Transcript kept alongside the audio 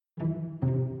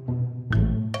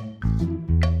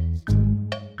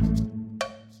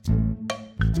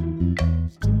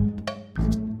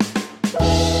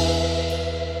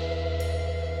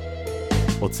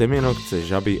Od semienok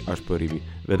cez žaby až po ryby.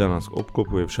 Veda nás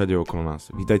obklopuje všade okolo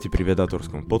nás. Vítajte pri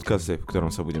Vedatorskom podcaste, v ktorom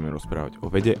sa budeme rozprávať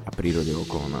o vede a prírode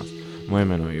okolo nás. Moje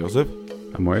meno je Jozef.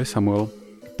 A moje Samuel.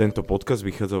 Tento podcast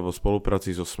vychádza vo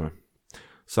spolupráci so SME.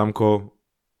 Samko,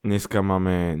 dneska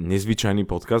máme nezvyčajný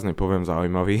podcast, nepoviem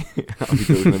zaujímavý, aby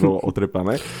to už nebolo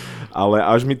otrepané, ale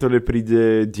až mi to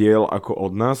nepríde diel ako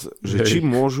od nás, že či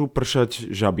môžu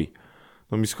pršať žaby.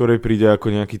 To mi skorej príde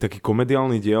ako nejaký taký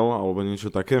komediálny diel alebo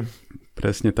niečo také.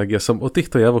 Presne tak, ja som o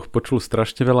týchto javoch počul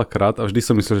strašne veľa krát a vždy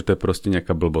som myslel, že to je proste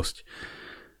nejaká blbosť.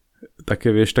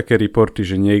 Také, vieš, také reporty,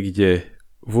 že niekde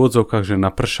v úvodzovkách, že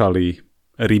napršali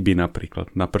ryby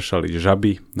napríklad, napršali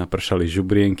žaby, napršali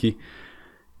žubrienky.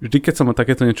 Vždy, keď som o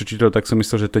takéto niečo čítal, tak som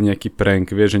myslel, že to je nejaký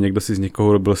prank, vieš, že niekto si z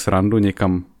niekoho robil srandu,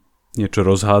 niekam niečo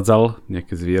rozhádzal,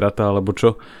 nejaké zvieratá alebo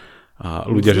čo a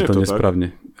ľudia, že to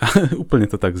nesprávne. Úplne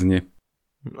to tak znie.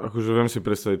 Akože viem si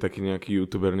predstaviť, taký nejaký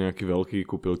youtuber, nejaký veľký,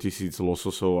 kúpil 1000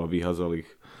 lososov a vyházal ich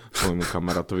svojmu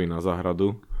kamarátovi na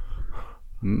záhradu.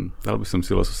 Dal by som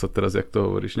si lososa teraz, jak to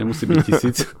hovoríš, nemusí byť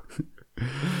 1000.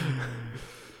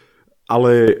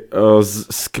 Ale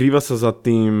skrýva sa za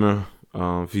tým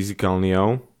fyzikálny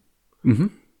jav,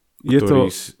 je to...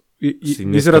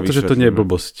 Vyzerá to, že to nie je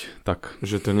blbosť. Tak.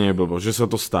 Že to nie je blbosť. Že sa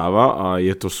to stáva a je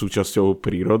to súčasťou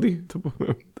prírody? To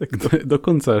poviem takto.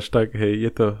 Dokonca až tak, hej, je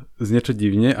to z niečo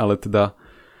divne, ale teda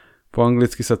po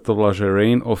anglicky sa to volá, že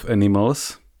rain of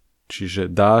animals, čiže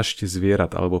dážď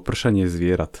zvierat, alebo pršanie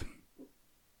zvierat.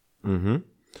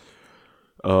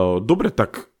 Dobre,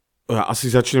 tak asi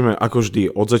začneme ako vždy.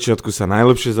 Od začiatku sa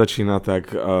najlepšie začína, tak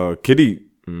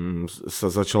kedy sa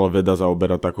začala veda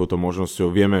zaoberať takouto možnosťou.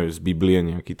 Vieme z Biblie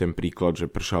nejaký ten príklad, že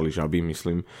pršali žaby,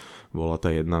 myslím, bola tá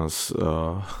jedna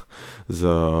z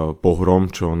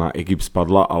pohrom, čo na Egypt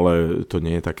spadla, ale to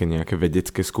nie je také nejaké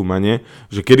vedecké skúmanie,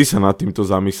 že kedy sa nad týmto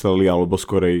zamysleli, alebo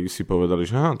skorej si povedali,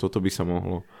 že toto by sa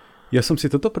mohlo. Ja som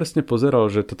si toto presne pozeral,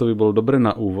 že toto by bolo dobre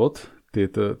na úvod,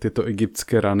 tieto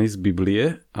egyptské rany z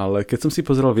Biblie, ale keď som si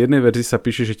pozeral, v jednej verzii sa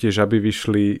píše, že tie žaby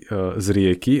vyšli z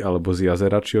rieky alebo z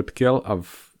jazera či odkiaľ a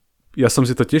ja som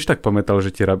si to tiež tak pamätal,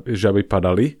 že tie žaby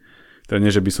padali, teda nie,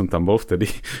 že by som tam bol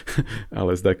vtedy,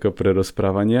 ale z takého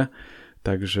prerozprávania,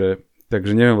 takže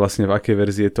neviem vlastne v akej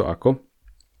verzii je to ako,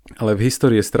 ale v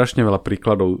histórii je strašne veľa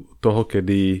príkladov toho,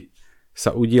 kedy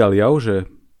sa udial jav, že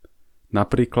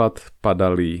napríklad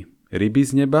padali ryby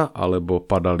z neba alebo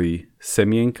padali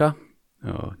semienka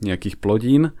nejakých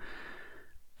plodín,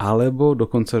 alebo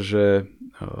dokonca, že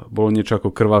bolo niečo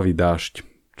ako krvavý dážď,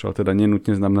 čo teda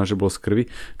nenutne znamená, že bolo z krvi,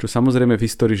 čo samozrejme v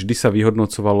histórii vždy sa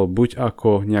vyhodnocovalo buď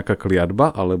ako nejaká kliatba,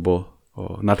 alebo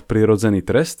nadprirodzený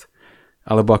trest,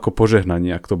 alebo ako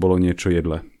požehnanie, ak to bolo niečo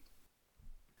jedle.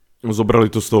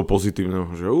 Zobrali to z toho pozitívneho,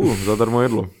 že zadarmo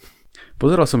jedlo.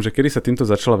 Pozeral som, že kedy sa týmto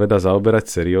začala veda zaoberať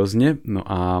seriózne, no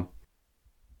a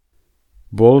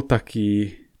bol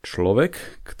taký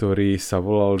človek, ktorý sa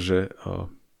volal, že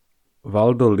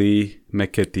Waldo Lee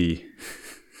McAtee.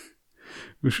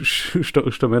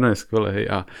 Už to meno je skvelé, hej.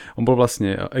 A on bol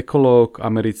vlastne ekológ,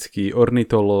 americký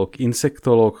ornitológ,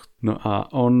 insektológ, no a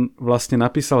on vlastne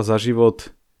napísal za život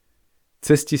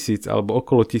cez 1000 alebo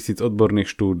okolo 1000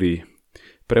 odborných štúdií.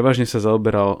 Prevažne sa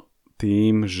zaoberal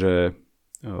tým, že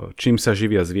čím sa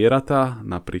živia zvieratá,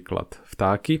 napríklad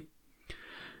vtáky.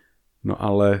 No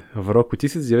ale v roku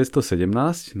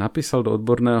 1917 napísal do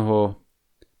odborného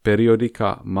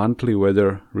periodika Monthly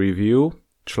Weather Review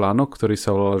článok, ktorý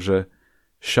sa volal, že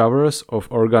Showers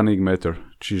of Organic Matter,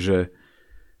 čiže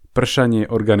pršanie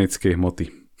organickej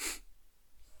hmoty.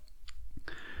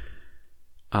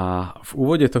 A v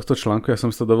úvode tohto článku, ja som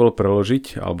si to dovolil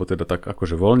preložiť, alebo teda tak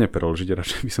akože voľne preložiť,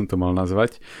 radšej by som to mal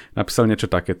nazvať, napísal niečo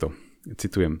takéto.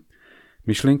 Citujem.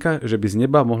 Myšlienka, že by z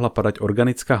neba mohla padať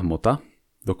organická hmota,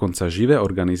 dokonca živé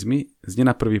organizmy, znie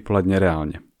na prvý pohľad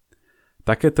nereálne.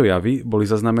 Takéto javy boli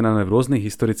zaznamenané v rôznych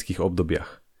historických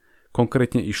obdobiach.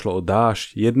 Konkrétne išlo o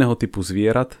dážď jedného typu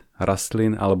zvierat,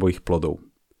 rastlín alebo ich plodov.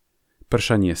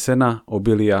 Pršanie sena,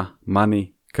 obilia,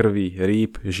 many, krvi,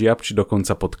 rýb, žiab či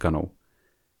dokonca potkanov.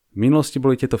 V minulosti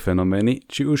boli tieto fenomény,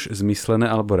 či už zmyslené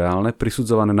alebo reálne,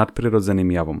 prisudzované nadprirodzeným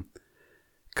javom.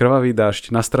 Krvavý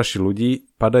dážď nastraší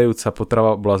ľudí, padajúca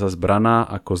potrava bola zas braná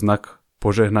ako znak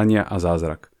požehnania a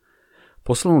zázrak.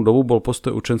 Poslednú dobu bol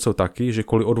postoj učencov taký, že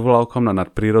kvôli odvolávkam na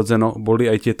nadprirodzeno boli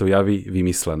aj tieto javy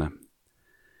vymyslené.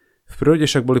 V prírode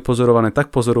však boli pozorované tak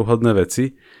pozoruhodné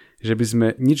veci, že by sme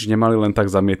nič nemali len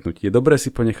tak zamietnúť. Je dobré si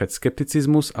ponechať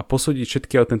skepticizmus a posúdiť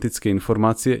všetky autentické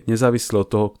informácie, nezávisle od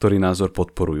toho, ktorý názor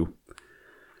podporujú.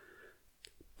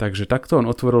 Takže takto on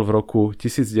otvoril v roku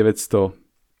 1917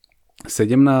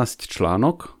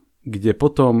 článok, kde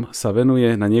potom sa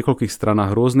venuje na niekoľkých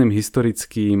stranách rôznym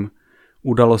historickým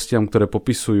udalostiam, ktoré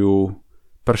popisujú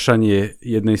pršanie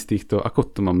jednej z týchto, ako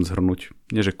to mám zhrnúť,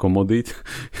 nie že komodít,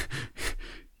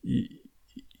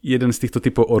 jeden z týchto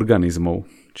typov organizmov.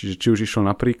 Čiže či už išlo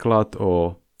napríklad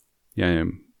o, ja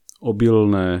neviem,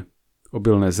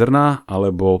 obilné zrná,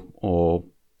 alebo o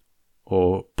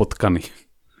potkany.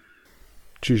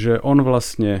 Čiže on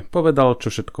vlastne povedal,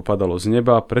 čo všetko padalo z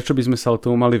neba, prečo by sme sa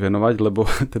tomu mali venovať, lebo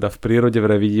teda v prírode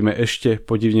vraj vidíme ešte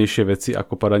podivnejšie veci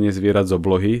ako padanie zvierat z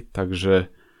oblohy,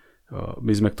 takže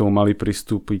by sme k tomu mali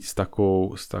pristúpiť s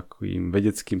takým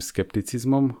vedeckým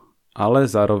skepticizmom, ale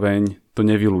zároveň to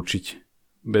nevylúčiť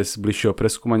bez bližšieho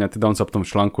preskúmania. Teda on sa v tom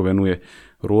článku venuje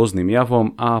rôznym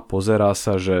javom a pozerá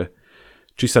sa, že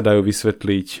či sa dajú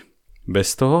vysvetliť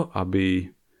bez toho, aby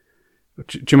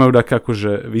či majú také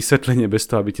akože vysvetlenie bez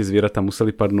toho, aby tie zvieratá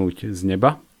museli padnúť z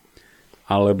neba,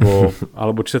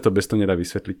 alebo či sa to bez toho nedá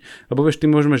vysvetliť. Lebo vieš, ty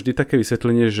môžeme vždy také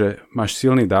vysvetlenie, že máš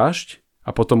silný dážď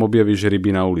a potom objavíš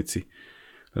ryby na ulici.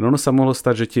 Len ono sa mohlo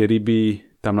stať, že tie ryby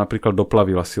tam napríklad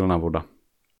doplavila silná voda.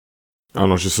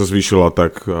 Áno, že sa zvýšila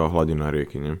tak hladina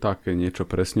rieky, nie? Také niečo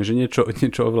presne, že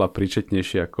niečo oveľa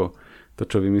príčetnejšie ako to,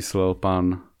 čo vymyslel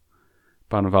pán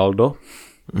Valdo.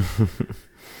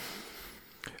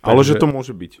 Ale že to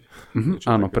môže byť.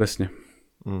 Áno, také. Presne.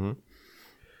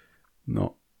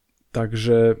 No,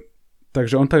 takže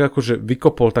on tak akože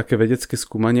vykopol také vedecké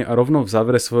skúmanie a rovno v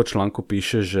závere svojho článku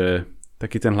píše, že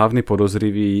taký ten hlavný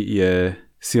podozrivý je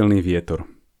silný vietor.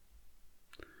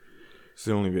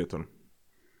 Silný vietor.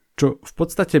 Čo v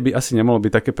podstate by asi nemalo byť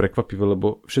také prekvapivé,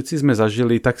 lebo všetci sme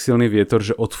zažili tak silný vietor,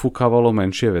 že odfúkávalo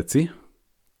menšie veci.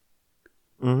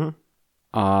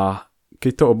 A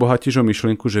keď to obohatíš o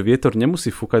myšlienku, že vietor nemusí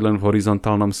fúkať len v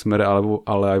horizontálnom smere,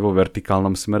 ale aj vo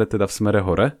vertikálnom smere, teda v smere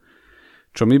hore,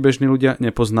 čo my bežní ľudia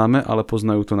nepoznáme, ale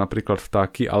poznajú to napríklad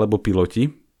vtáky alebo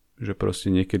piloti, že proste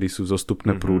niekedy sú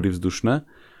zostupné prúdy vzdušné,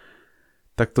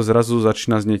 tak to zrazu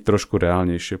začína znieť trošku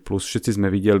reálnejšie. Plus všetci sme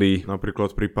videli...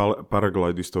 Napríklad pri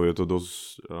paraglidistov je to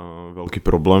dosť veľký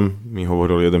problém. Mi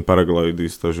hovoril jeden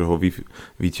paraglidista, že ho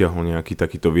vyťahol nejaký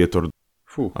takýto vietor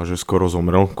a že skoro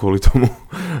zomrel kvôli tomu.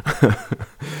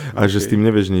 A že s tým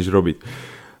nevieš nič robiť.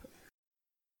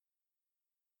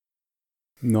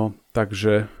 No,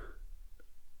 takže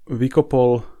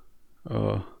vykopol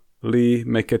Lee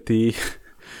McAtee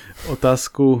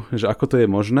otázku, že ako to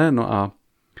je možné. No a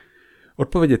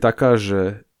odpoveď je taká,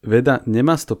 že veda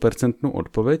nemá 100%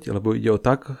 odpoveď, lebo ide o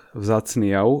tak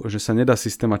vzácny jav, že sa nedá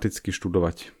systematicky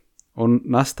študovať. On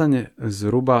nastane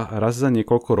zhruba raz za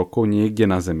niekoľko rokov niekde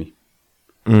na Zemi.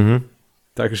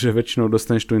 Takže väčšinou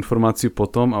dostaneš tú informáciu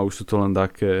potom a už sú to len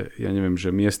také, ja neviem, že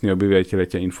miestni obyvateľe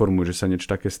ťa informujú, že sa niečo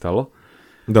také stalo.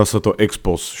 Dá sa to ex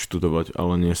post študovať,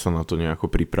 ale nie sa na to nejako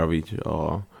pripraviť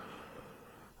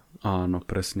Áno,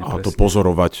 presne. To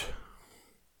pozorovať.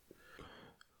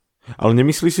 Ale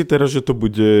nemyslí si teraz, že to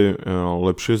bude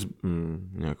lepšie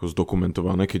nejako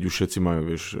zdokumentované, keď už všetci majú,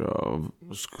 vieš,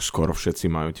 skoro všetci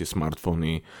majú tie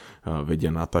smartfóny, vedia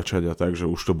natáčať a tak, že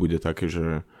už to bude také,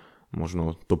 že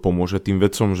možno to pomôže tým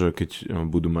vedcom, že keď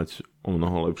budú mať o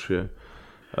mnoho lepšie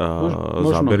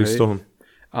zábery z toho.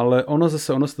 Ale ono sa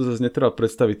to zase netreba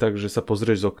predstaviť tak, že sa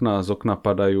pozrieš z okna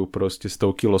padajú proste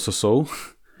stovky lososov.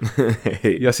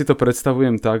 Ja si to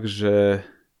predstavujem tak, že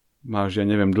máš, ja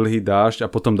neviem, dlhý dážď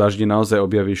a potom daždi naozaj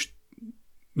objavíš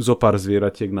zo pár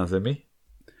zvieratiek na zemi.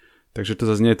 Takže to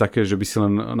zase nie je také, že by si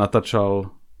len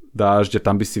natáčal dážď a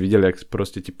tam by si videl, jak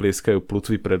proste ti plieskajú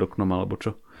plutvy pred oknom alebo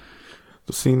čo.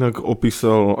 To si inak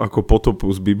opísal ako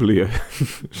potopu z Biblie,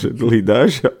 že dlhý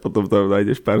dážď a potom tam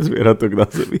nájdeš pár zvieratok na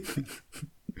zemi.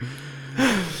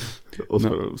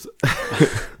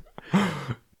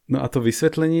 No a to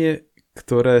vysvetlenie,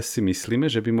 ktoré si myslíme,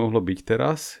 že by mohlo byť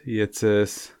teraz, je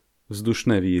cez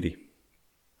vzdušné víry.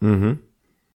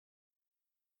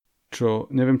 Čo,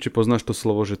 neviem, či poznáš to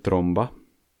slovo, že tromba?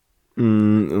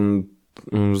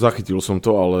 Zachytil som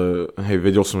to, ale hej,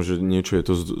 vedel som, že niečo je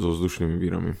to so vzdušnými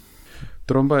vírami.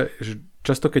 Tromba, že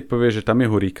často keď povieš, že tam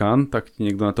je hurikán, tak ti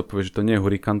niekto na to povie, že to nie je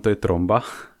hurikán, to je tromba.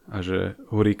 A že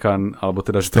hurikán, alebo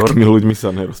teda... S takými ľuďmi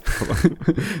sa nerozpráva.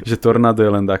 Že tornádo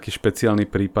je len taký špeciálny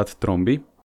prípad tromby.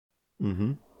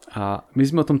 A my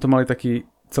sme o tomto mali taký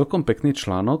celkom pekný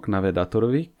článok na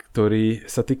Vedatorovi, ktorý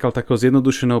sa týkal takého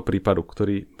zjednodušeného prípadu,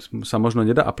 ktorý sa možno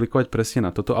nedá aplikovať presne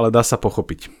na toto, ale dá sa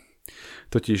pochopiť.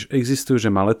 Totiž existujú,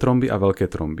 že malé tromby a veľké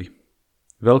tromby.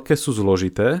 Veľké sú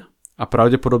zložité a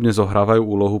pravdepodobne zohrávajú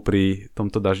úlohu pri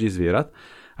tomto daždi zvierat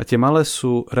a tie malé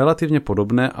sú relatívne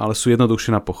podobné, ale sú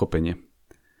jednoduchšie na pochopenie.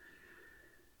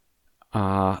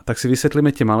 A tak si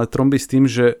vysvetlíme tie malé tromby s tým,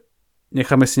 že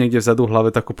necháme si niekde vzadu v hlave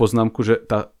takú poznámku, že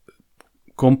tá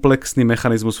komplexný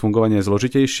mechanizmus fungovania je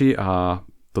zložitejší a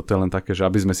toto je len také, že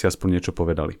aby sme si aspoň niečo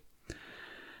povedali.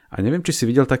 A neviem, či si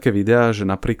videl také videá, že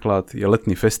napríklad je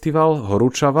letný festival,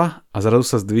 horúčava a zrazu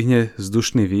sa zdvihne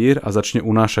vzdušný vír a začne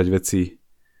unášať veci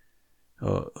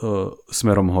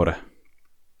smerom hore.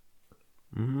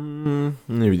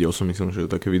 Nevidel som, myslím, že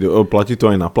je také video. Platí to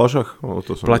aj na plážach?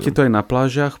 Platí to aj na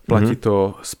plážach, platí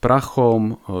to s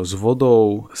prachom, s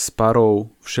vodou, s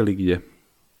parou, všelikde.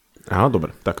 Aha,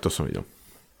 dobre, tak to som videl.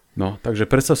 No, takže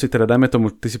predstav si teda, dajme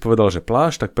tomu, ty si povedal, že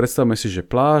pláž, tak predstavme si, že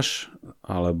pláž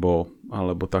alebo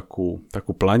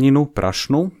takú planinu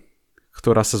prašnú,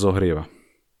 ktorá sa zohrieva.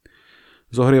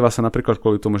 Zohrieva sa napríklad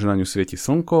kvôli tomu, že na ňu svieti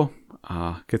slnko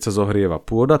a keď sa zohrieva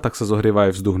pôda, tak sa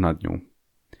zohrieva aj vzduch nad ňou.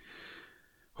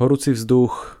 Horúci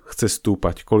vzduch chce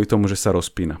stúpať kvôli tomu, že sa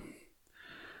rozpína.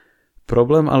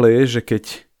 Problém ale je, že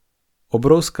keď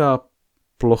obrovská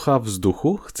plocha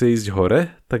vzduchu chce ísť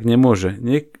hore, tak nemôže.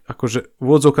 Akože v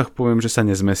odzokách poviem, že sa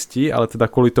nezmestí, ale teda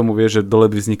kvôli tomu vie, že dole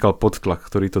by vznikal podtlak,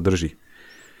 ktorý to drží.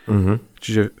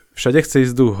 Čiže všade chce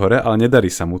ísť vzduch hore, ale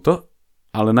nedarí sa mu to,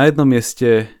 ale na jednom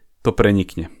mieste to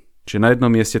prenikne. Čiže na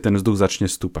jednom mieste ten vzduch začne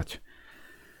stúpať.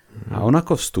 A on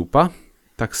ako vstúpa,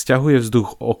 tak sťahuje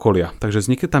vzduch okolia. Takže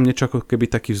vznikne tam niečo ako keby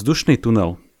taký vzdušný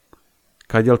tunel.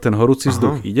 Kadiaľ ten horúci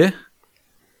vzduch ide.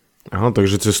 Aha,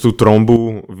 takže cez tú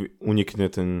trombu unikne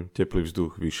ten teplý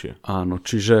vzduch vyššie. Áno,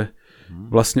 čiže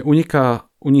vlastne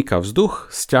uniká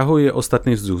vzduch, sťahuje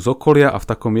ostatný vzduch z okolia a v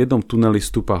takom jednom tuneli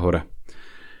stúpa hore.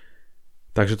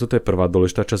 Takže toto je prvá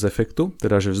dôležitá časť efektu,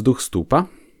 teda že vzduch stúpa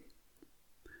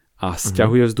a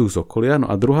sťahuje vzduch z okolia. No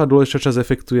a druhá dôležitá časť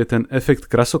efektu je ten efekt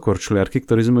krasokorčuliarky,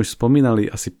 ktorý sme už spomínali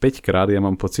asi 5 krát, ja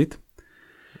mám pocit.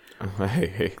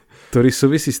 Hej. Ktorý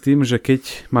súvisí s tým, že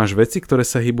keď máš veci, ktoré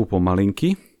sa hýbu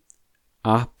pomalinky,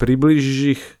 a priblížiš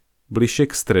ich bližšie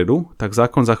k stredu, tak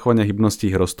zákon zachovania hybnosti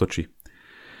ich roztočí.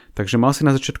 Takže mal si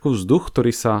na začiatku vzduch,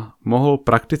 ktorý sa mohol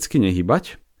prakticky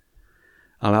nehybať,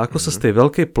 ale ako sa z tej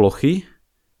veľkej plochy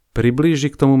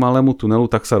priblíži k tomu malému tunelu,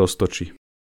 tak sa roztočí.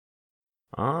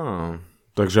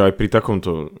 Takže aj pri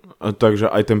takomto, takže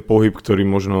aj ten pohyb, ktorý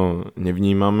možno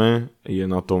nevnímame, je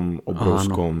na tom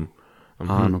obrovskom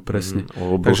Áno, presne.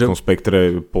 obrovskom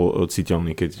spektre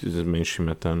citeľný, keď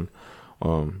zmenšíme ten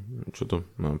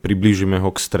priblížime ho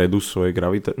k stredu svojej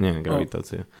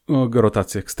gravitácie. K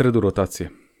rotácie, k stredu rotácie.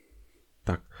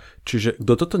 Tak, čiže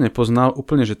kto toto nepoznal,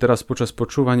 úplne, že teraz počas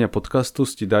počúvania podcastu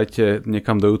si dajte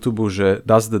niekam do YouTube, že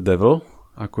Does the Devil,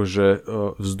 akože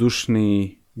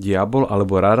vzdušný diabol,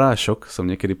 alebo rarášok, som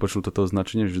niekedy počul toto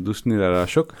označenie, vzdušný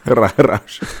rarášok.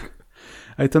 Rarášok.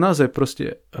 A je to naozaj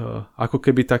proste ako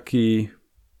keby také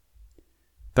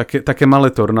malé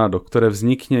tornádo, ktoré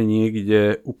vznikne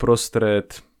niekde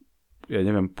uprostred, ja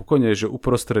neviem, pokojne, že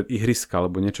uprostred ihriska,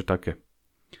 alebo niečo také.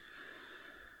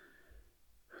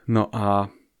 No a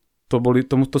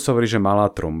tomuto sa hovorí, že malá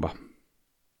tromba.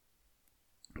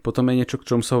 Potom je niečo,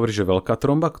 k čomu sa hovorí, že veľká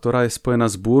tromba, ktorá je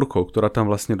spojená s búrkou, ktorá tam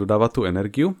vlastne dodáva tú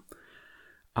energiu,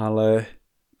 ale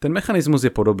ten mechanizmus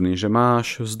je podobný, že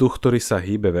máš vzduch, ktorý sa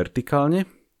hýbe vertikálne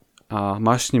a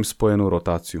máš s ním spojenú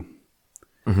rotáciu.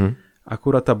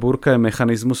 Akurát tá búrka je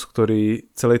mechanizmus,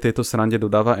 ktorý celej tejto srande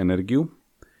dodáva energiu,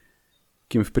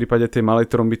 kým v prípade tej malej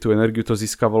tromby tú energiu to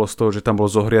získavalo z toho, že tam bol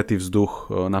zohriatý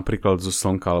vzduch napríklad zo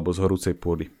slnka alebo z horúcej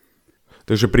pôdy.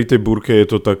 Takže pri tej búrke je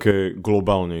to také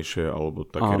globálnejšie alebo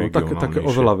také regionálnejšie. Také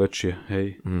oveľa väčšie,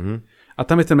 hej. A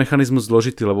tam je ten mechanizmus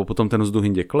zložitý, lebo potom ten vzduch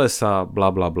inde klesá,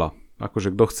 bla bla bla.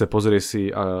 Akože kto chce, pozrie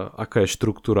si, aká je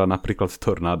štruktúra napríklad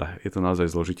tornáda. Je to naozaj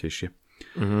zložitejšie.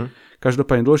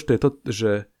 Každopádne dôležité je to,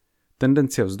 že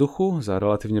tendencia vzduchu za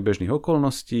relatívne bežných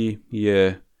okolností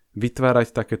je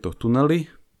vytvárať takéto tunely,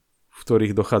 v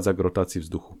ktorých dochádza k rotácii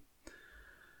vzduchu.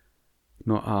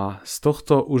 No a z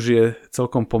tohto už je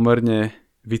celkom pomerne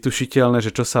vytušiteľné, že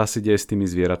čo sa asi deje s tými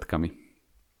zvieratkami.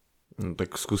 No,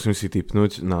 tak skúsim si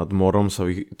tipnúť, nad morom sa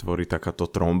vytvorí takáto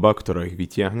tromba, ktorá ich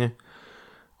vytiahne.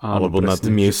 Alebo presne, nad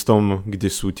miestom, kde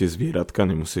sú tie zvieratka,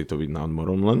 nemusí to byť nad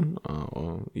morom len, a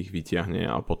ich vytiahne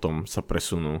a potom sa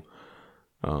presunú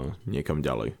niekam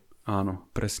ďalej. Áno,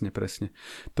 presne.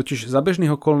 Totiž za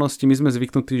bežných okolností my sme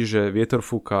zvyknutí, že vietor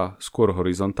fúka skôr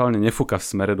horizontálne, nefúka v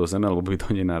smere do zeme, lebo by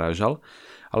do nej narážal,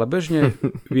 ale bežne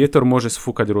vietor môže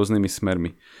sfúkať rôznymi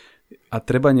smermi. A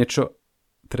treba niečo,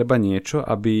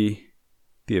 aby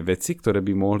tie veci, ktoré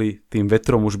by mohli tým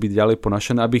vetrom už byť ďalej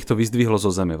ponášané, aby ich to vyzdvihlo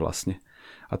zo zeme vlastne.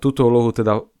 A túto úlohu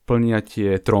teda plnia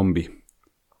tie tromby,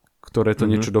 ktoré to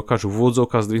niečo dokážu v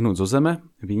úvodzovkách zdvihnúť zo zeme,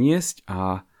 vyniesť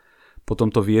a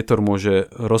potom to vietor môže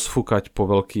rozfúkať po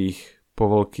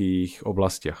veľkých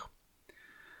oblastiach.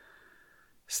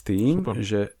 S tým,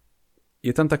 že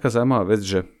je tam taká zaujímavá vec,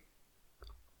 že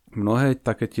mnohé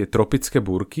také tie tropické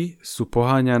búrky sú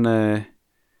poháňané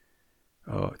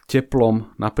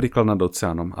teplom, napríklad nad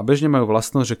oceánom. A bežne majú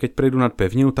vlastnosť, že keď prejdú nad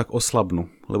pevninu, tak oslabnú,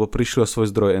 lebo prišli o svoj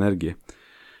zdroj energie.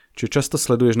 Čiže často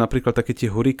sleduješ napríklad také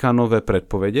tie hurikánové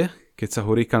predpovede, keď sa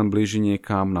hurikán blíži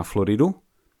niekam na Floridu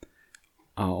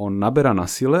a on naberá na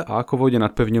sile a ako vôjde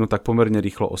nad pevninu, tak pomerne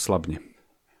rýchlo oslabne.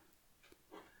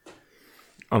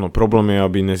 Áno, problém je,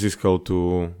 aby nezískal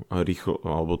tú rýchlo,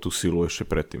 alebo tú silu ešte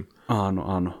predtým. Áno.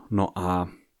 No a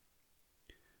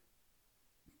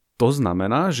to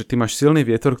znamená, že ty máš silný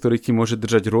vietor, ktorý ti môže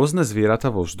držať rôzne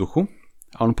zvieratá vo vzduchu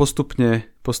a on postupne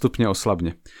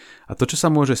oslabne. A to, čo sa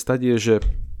môže stať, je,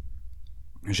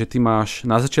 že ty máš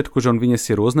na začiatku, že on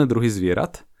vyniesie rôzne druhy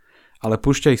zvierat, ale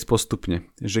púšťa ich postupne.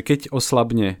 Že keď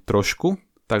oslabne trošku,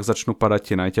 tak začnú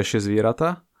padať tie najťažšie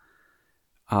zvieratá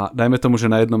a dajme tomu, že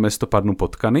na jedno mesto padnú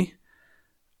potkany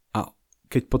a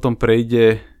keď potom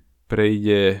prejde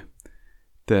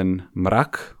ten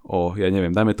mrak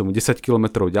dajme tomu 10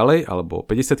 km ďalej alebo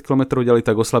 50 km ďalej,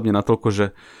 tak oslabne natoľko, že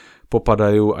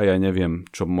popadajú a ja neviem,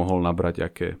 čo mohol nabrať,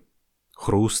 aké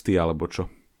chrústy alebo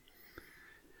čo.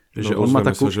 Že on má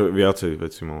takú... že viacej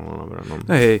veci mohol nabrať. No.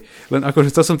 Hej, len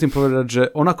akože chcel som tým povedať, že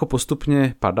on ako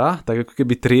postupne padá, tak ako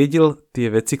keby triedil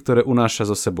tie veci, ktoré unáša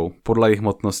so sebou, podľa ich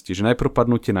hmotnosti. Že najprv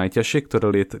padnú tie najťažšie,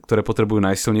 ktoré potrebujú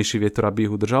najsilnejší vietor, aby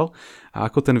ich udržal. A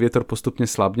ako ten vietor postupne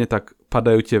slabne, tak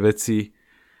padajú tie veci,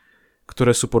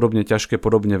 ktoré sú podobne ťažké,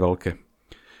 podobne veľké.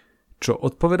 Čo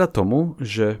odpoveda tomu,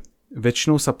 že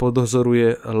väčšinou sa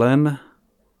podozoruje len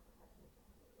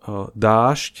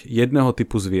dážď jedného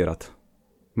typu zvierat.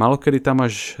 Malokedy tam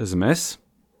máš zmes,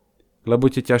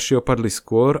 lebo tie ťažšie opadli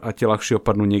skôr a tie ľahšie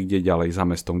opadnú niekde ďalej za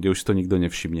mestom, kde už to nikto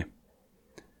nevšimne.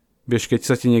 Vieš,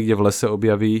 keď sa ti niekde v lese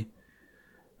objaví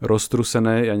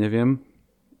roztrusené, ja neviem,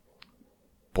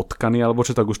 potkany alebo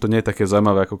čo, tak už to nie je také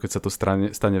zaujímavé, ako keď sa to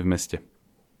stane v meste.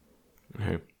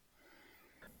 Hej.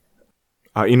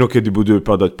 A inokedy budú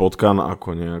padať potkan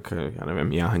ako nejaké, ja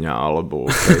neviem, jahňa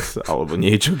alebo pes, alebo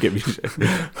niečo, kebyže.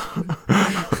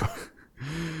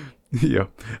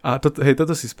 Jo. A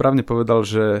toto si správne povedal,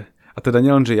 že a teda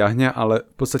nielen, že jahňa, ale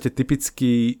v podstate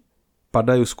typicky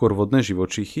padajú skôr vodné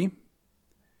živočíchy.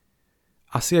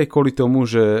 Asi aj kvôli tomu,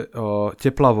 že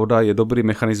teplá voda je dobrý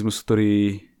mechanizmus,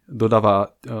 ktorý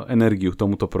dodáva energiu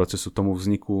tomuto procesu, tomu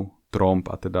vzniku tromb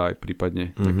a teda aj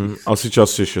prípadne... Asi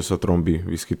častejšie sa tromby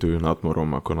vyskytujú nad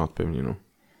morom ako nad pevninou.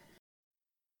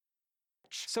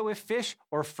 So if fish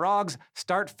or frogs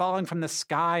start falling from the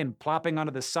sky and plopping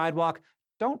onto the sidewalk,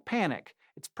 don't panic.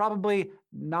 It's probably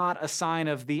not a sign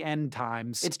of the end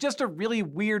times. It's just a really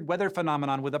weird weather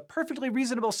phenomenon with a perfectly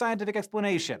reasonable scientific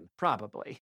explanation.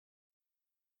 Probably.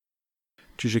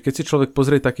 Čiže keď si človek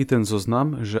pozrie taký ten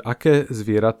zoznam, že aké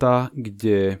zvieratá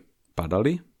kde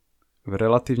padali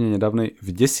v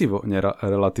desivo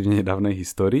relatívne nedávnej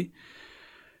histórii,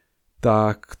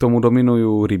 tak k tomu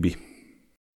dominujú ryby.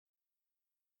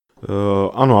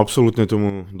 Áno, absolútne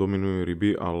tomu dominujú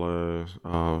ryby, ale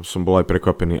som bol aj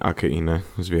prekvapený, aké iné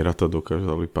zvieratá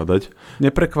dokázali padať.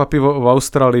 Neprekvapivo v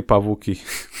Austrálii pavúky.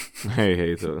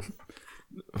 Hej, to...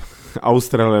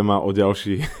 Austrália má o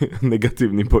ďalší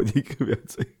negatívny bodík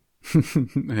viacej.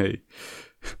 Hej.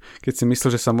 Keď si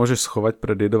myslíš, že sa môžeš schovať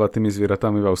pred jedovatými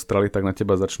zvieratami v Austrálii, tak na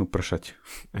teba začnú pršať.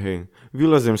 Hej,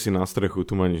 vyleziem si na strechu,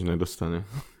 tu ma nič nedostane.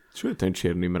 Čo je ten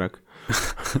čierny mrak?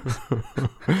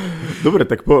 Dobre,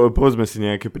 tak povedzme si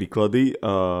nejaké príklady.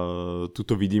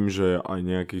 Tuto vidím, že aj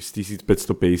nejaký z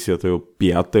 1555.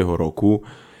 roku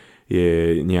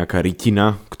je nejaká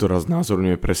rytina, ktorá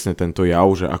znázorňuje presne tento jav,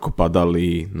 že ako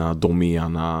padali na domy a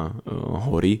na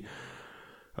hory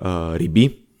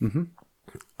ryby. Mm-hmm.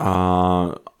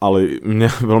 Ale mňa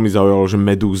veľmi zaujalo, že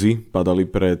medúzy padali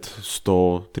pred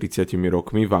 130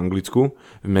 rokmi v Anglicku,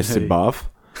 v meste Bath.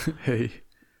 Hej.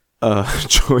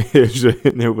 Čo je, že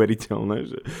neuveriteľné,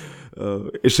 že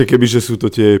ešte keby, že sú to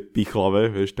tie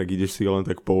pichlavé, vieš, tak ideš si len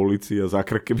tak po ulici a za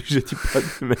krk, keby, že ti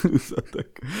padne medúza,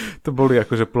 tak... To boli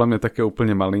akože podľa mňa také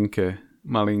úplne malinké,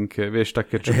 vieš,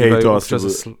 také, čo bývajú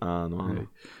občas... Áno. Hej.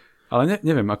 Ale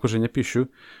neviem, akože nepíšu.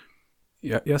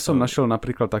 Ja som našiel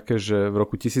napríklad také, že v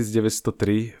roku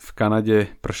 1903 v Kanade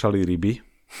pršali ryby,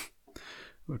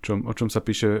 o čom sa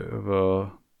píše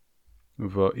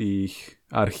v ich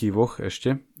archívoch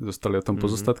ešte, zostali o tom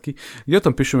pozostatky. Kde o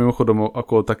tom píšu mimochodom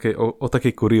ako o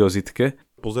takej kuriozitke.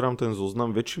 Pozerám ten zoznam,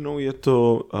 väčšinou je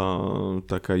to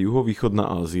taká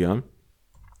juhovýchodná Ázia,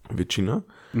 väčšina,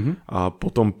 a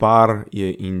potom pár je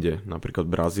inde, napríklad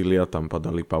Brazília, tam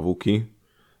padali pavúky.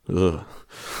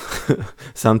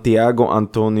 Santiago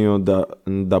Antonio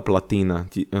da Platina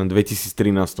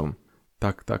 2013.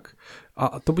 Tak.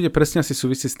 A to bude presne asi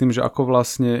súvisieť s tým, že ako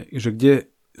vlastne, že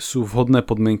kde sú vhodné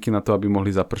podmienky na to, aby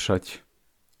mohli zapršať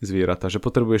zvieratá, že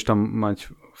potrebuješ tam mať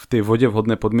v tej vode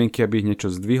vhodné podmienky, aby ich niečo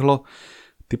zdvihlo.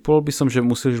 Typoval by som, že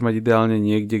musíš mať ideálne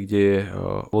niekde, kde je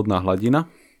vodná hladina,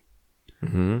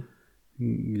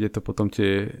 kde to potom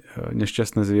tie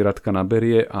nešťastné zvieratka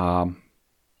naberie a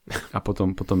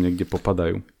potom niekde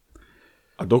popadajú.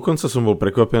 A dokonca som bol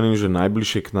prekvapený, že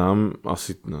najbližšie k nám,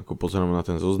 asi ako pozerám na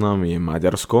ten zoznam, je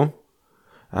Maďarsko.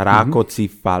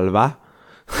 Rákocifalva.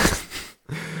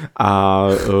 A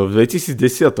v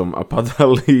 2010 a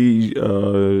padali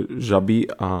žaby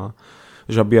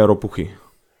a ropuchy.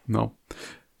 No.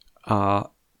 A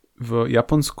v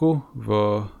Japonsku, v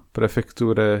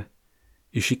prefektúre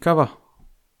Ishikawa,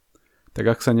 tak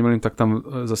ak sa nemýlim, tak tam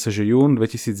zase, že jún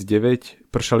 2009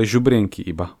 pršali žubrienky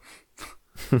iba.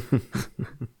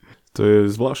 To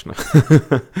je zvláštne.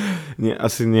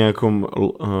 Asi nejakom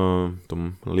tom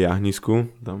liahnisku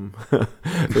tam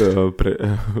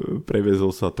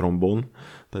previezol sa trombón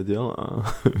tadiaľ a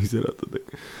vyzerá to tak.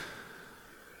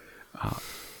 A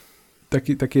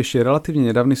taký ešte relatívne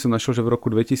nedávny som našiel, že v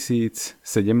roku 2017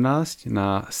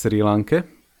 na Srí Lanke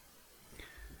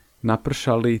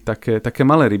napršali také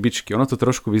malé rybičky. Ono to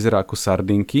trošku vyzerá ako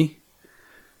sardinky.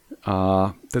 A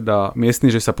teda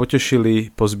miestni, že sa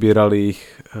potešili, pozbierali ich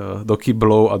do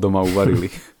kyblov a doma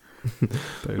uvarili.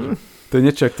 Takže to je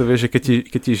niečo, ak to vieš, že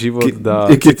keď ti život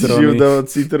dá keď ti život dáva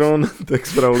citrón, tak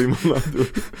sprav limonádu.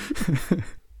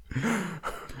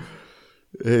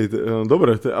 Hej,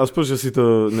 dobre, aspoň, že si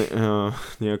to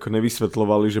nejako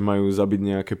nevysvetľovali, že majú zabiť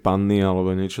nejaké panny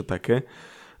alebo niečo také.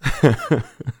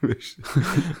 Vieš,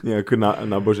 nejakú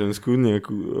náboženskú,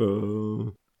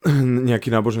 nejaký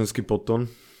náboženský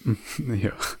podtón.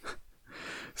 Jo.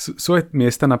 Sú aj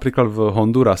miesta napríklad v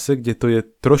Hondurase, kde to je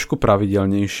trošku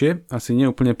pravidelnejšie, asi nie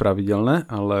úplne pravidelné,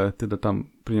 ale teda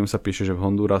tam pri ňom sa píše, že v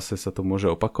Hondurase sa to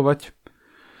môže opakovať.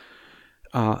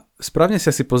 A správne si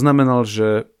asi poznamenal,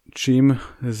 že čím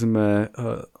sme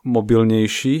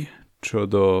mobilnejší, čo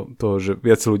do toho, že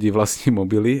viac ľudí vlastní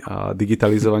mobily a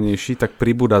digitalizovanejší, tak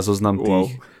pribúda zoznam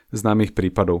tých známych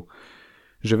prípadov.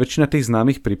 Že väčšina tých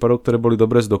známych prípadov, ktoré boli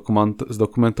dobre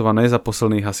zdokumentované za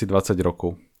posledných asi 20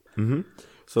 rokov.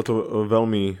 Sa to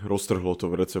veľmi roztrhlo to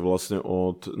vrece vlastne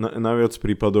najviac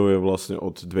prípadov je vlastne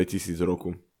od 2000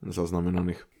 roku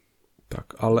zaznamenaných.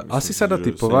 Tak, ale myslím, asi sa dá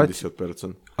typovať,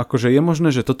 akože je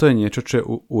možné, že toto je niečo, čo je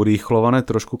urýchlované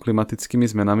trošku klimatickými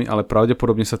zmenami, ale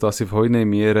pravdepodobne sa to asi v hojnej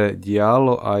miere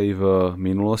dialo aj v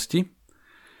minulosti.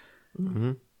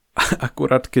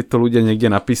 Akurát keď to ľudia niekde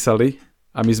napísali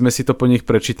a my sme si to po nich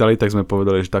prečítali, tak sme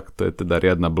povedali, že tak to je teda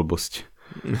riadna blbosť.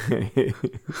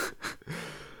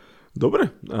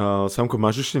 Dobre, Samko,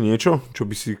 máš ešte niečo, čo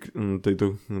by si k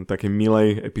tejto takej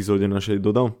milej epizóde našej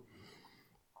dodal?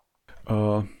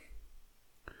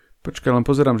 Počkaj, len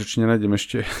pozerám, že či nenájdem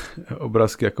ešte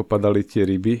obrázky, ako padali tie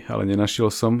ryby, ale nenašiel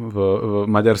som v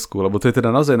Maďarsku, lebo to je teda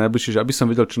naozaj najbližšie, že aby som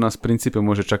vedel, čo nás v princípe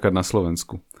môže čakať na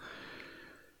Slovensku.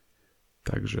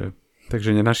 Takže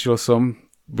nenašiel som.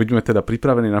 Buďme teda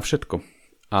pripravení na všetko.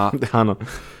 Áno.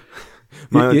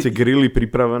 Máte grily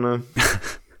pripravené?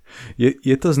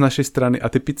 Je to z našej strany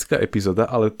atypická epizóda,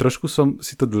 ale trošku som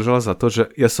si to držal za to, že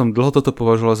ja som dlho toto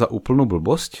považoval za úplnú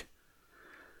blbosť.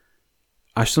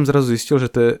 Až som zrazu zistil, že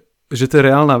to je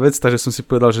reálna vec, takže som si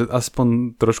povedal, že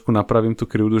aspoň trošku napravím tú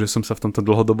krivdu, že som sa v tomto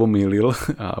dlhodobo mýlil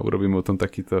a urobím o tom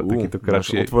takýto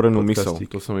kratší otvorenú mysel,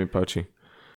 to sa mi páči.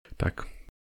 Tak.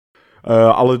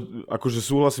 Ale akože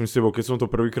súhlasím s tebou, keď som to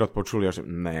prvýkrát počul, ja že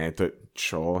ne, to je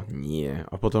čo? Nie.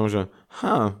 A potom, že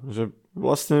že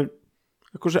vlastne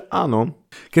akože áno.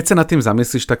 Keď sa nad tým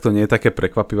zamyslíš, tak to nie je také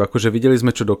prekvapivé. Akože videli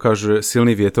sme, čo dokáže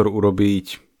silný vietor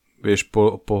urobiť, vieš,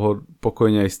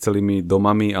 pokojne aj s celými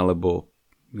domami, alebo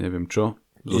neviem čo,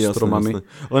 so stromami.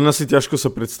 Jasné. Len asi ťažko sa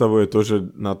predstavuje to, že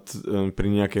pri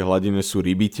nejakej hladine sú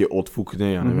ryby, tie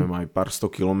odfúkne, ja neviem, aj pár 100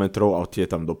 kilometrov a tie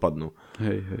tam dopadnú.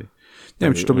 Hej.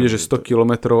 Neviem, či to bude, že 100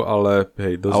 kilometrov, ale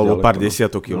hej, dosť alebo ďaleko. Pár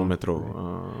desiatok kilometrov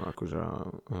akože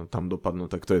tam dopadnú,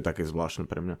 tak to je také zvláštne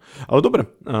pre mňa. Ale dobre,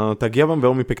 tak ja vám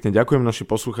veľmi pekne ďakujem, naši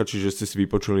posluchači, že ste si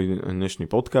vypočuli dnešný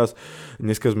podcast.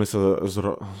 Dneska sme sa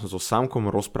so Sámkom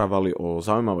rozprávali o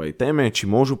zaujímavej téme, či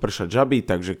môžu pršať žaby,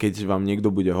 takže keď vám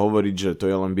niekto bude hovoriť, že to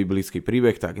je len biblický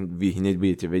príbeh, tak vy hneď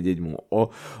budete vedieť mu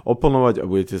oponovať a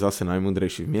budete zase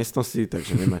najmúdrejší v miestnosti,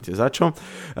 takže nemáte za čo.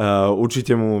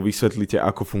 Určite mu vysvetlíte,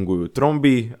 ako fungujú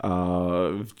tromby a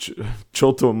čo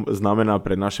to znamená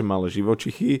pre naše malé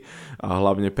živočichy a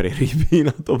hlavne pre ryby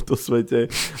na tomto svete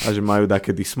a že majú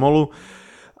dakedy smolu.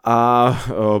 A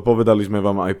povedali sme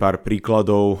vám aj pár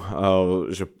príkladov,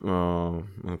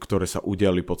 ktoré sa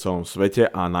udiali po celom svete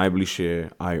a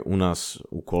najbližšie aj u nás,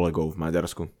 u kolegov v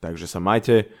Maďarsku. Takže sa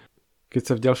majte. Keď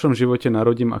sa v ďalšom živote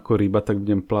narodím ako ryba, tak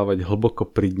budem plávať hlboko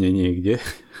pri dne niekde.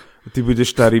 Ty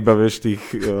budeš tá ryba, vieš,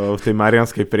 v tej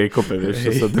Mariánskej priekope, vieš,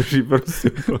 čo sa drží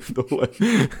proste dole.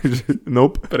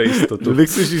 Nope. Pre istotu.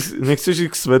 Nechceš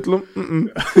ísť k svetlu?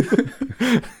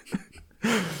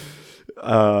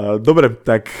 Dobre,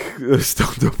 tak s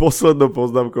touto poslednou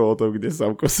poznámkou o tom, kde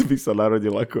Samko by sa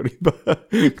narodil ako ryba,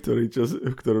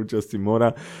 v ktorom časti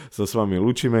mora, sa s vami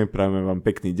lúčime, prajeme vám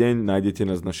pekný deň, nájdete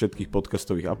nás na všetkých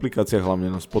podcastových aplikáciách,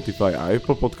 hlavne na Spotify a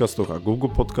Apple podcastoch a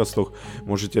Google podcastoch,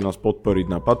 môžete nás podporiť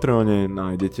na Patreone,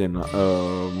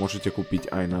 môžete kúpiť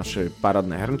aj naše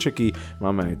parádne hrnčeky,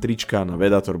 máme aj trička na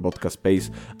vedator.space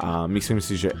a myslím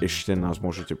si, že ešte nás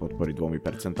môžete podporiť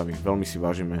 2%. Veľmi si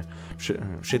vážime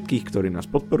všetkých, ktorí nás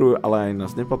podporujú, ale aj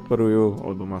nás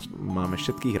nepodporujú, lebo máme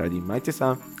všetkých radi. Majte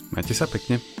sa. Majte sa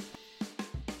pekne.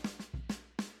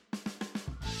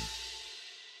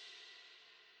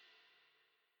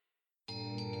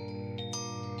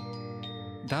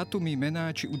 Dátumy,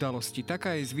 mená či udalosti.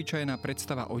 Taká je zvyčajná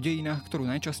predstava o dejinách, ktorú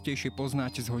najčastejšie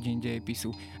poznáte z hodín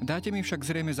dejepisu. Dáte mi však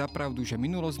zrejme za pravdu, že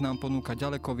minulosť nám ponúka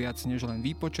ďaleko viac než len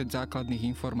výpočet základných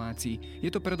informácií. Je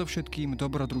to predovšetkým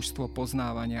dobrodružstvo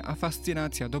poznávania a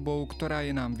fascinácia dobou, ktorá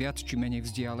je nám viac či menej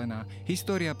vzdialená.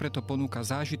 História preto ponúka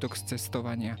zážitok z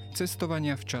cestovania.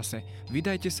 Cestovania v čase.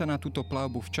 Vydajte sa na túto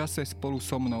plavbu v čase spolu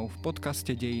so mnou v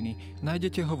podcaste Dejiny.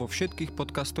 Nájdete ho vo všetkých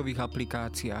podcastových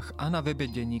aplikáciách a na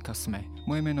webe denníka SME.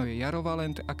 Moje meno je Jaro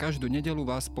Valent a každú nedeľu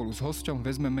vás spolu s hosťom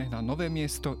vezmeme na nové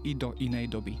miesto i do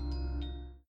inej doby.